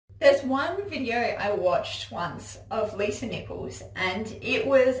There's one video I watched once of Lisa Nichols, and it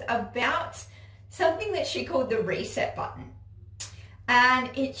was about something that she called the reset button.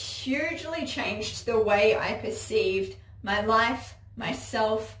 And it hugely changed the way I perceived my life,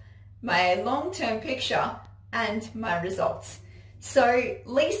 myself, my long-term picture, and my results. So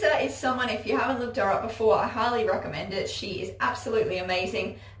Lisa is someone, if you haven't looked her up before, I highly recommend it. She is absolutely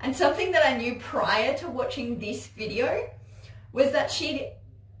amazing. And something that I knew prior to watching this video was that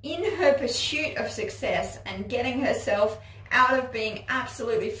in her pursuit of success and getting herself out of being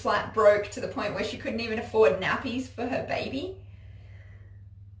absolutely flat broke to the point where she couldn't even afford nappies for her baby,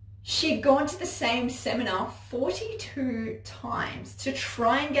 she'd gone to the same seminar 42 times to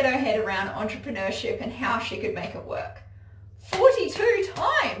try and get her head around entrepreneurship and how she could make it work. 42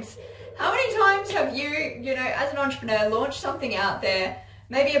 times! How many times have you, as an entrepreneur, launched something out there,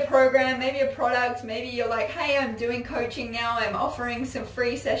 maybe a program, maybe a product, maybe you're like, hey, I'm doing coaching now, I'm offering some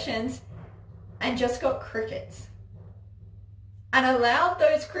free sessions, and just got crickets. And allowed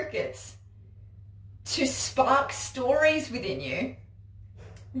those crickets to spark stories within you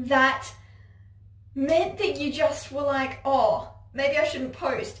that meant that you just were like, oh, maybe I shouldn't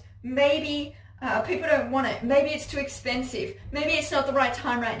post. Maybe people don't want it. Maybe it's too expensive. Maybe it's not the right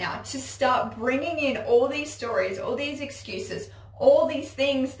time right now. To start bringing in all these stories, all these excuses, all these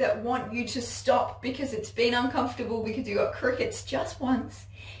things that want you to stop because it's been uncomfortable, because you got crickets just once.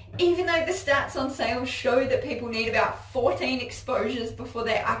 Even though the stats on sales show that people need about 14 exposures before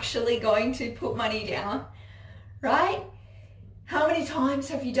they're actually going to put money down, right? How many times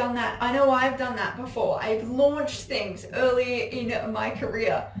have you done that? I know I've done that before. I've launched things early in my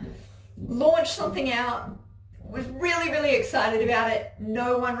career. Launched something out, was really, really excited about it.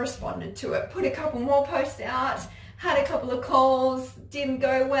 No one responded to it. Put a couple more posts out, had a couple of calls, didn't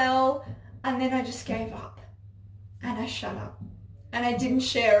go well, and then I just gave up. And I shut up. And I didn't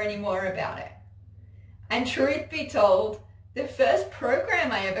share any more about it. And truth be told, the first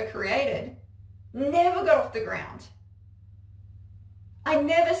program I ever created never got off the ground. I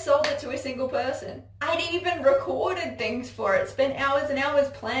never sold it to a single person. I'd even recorded things for it, spent hours and hours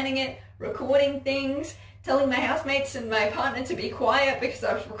planning it, recording things, telling my housemates and my partner to be quiet because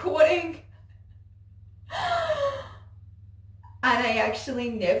I was recording. And I actually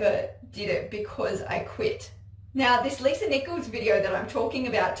never did it because I quit. Now, this Lisa Nichols video that I'm talking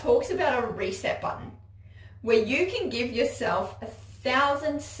about talks about a reset button where you can give yourself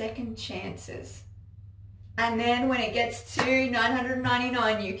 1,000-second chances. And then when it gets to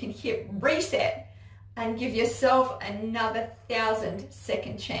 999, you can hit reset and give yourself another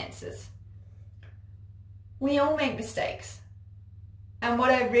 1,000-second chances. We all make mistakes. And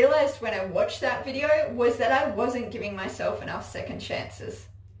what I realized when I watched that video was that I wasn't giving myself enough second chances.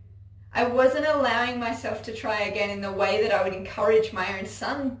 I wasn't allowing myself to try again in the way that I would encourage my own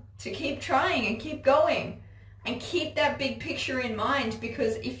son to keep trying and keep going and keep that big picture in mind,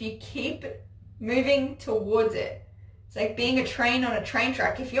 because if you keep moving towards it, it's like being a train on a train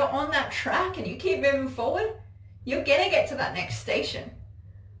track. If you're on that track and you keep moving forward, you're gonna get to that next station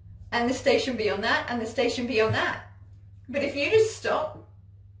and the station beyond that and the station beyond that. But if you just stop,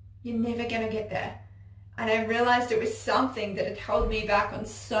 you're never gonna get there. And I realized it was something that had held me back on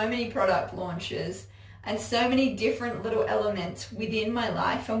so many product launches and so many different little elements within my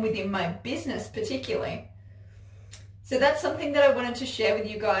life and within my business particularly. So that's something that I wanted to share with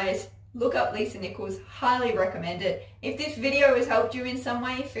you guys. Look up Lisa Nichols, highly recommend it. If this video has helped you in some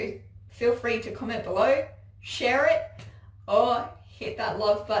way, feel free to comment below, share it, or hit that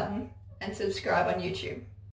love button and subscribe on YouTube.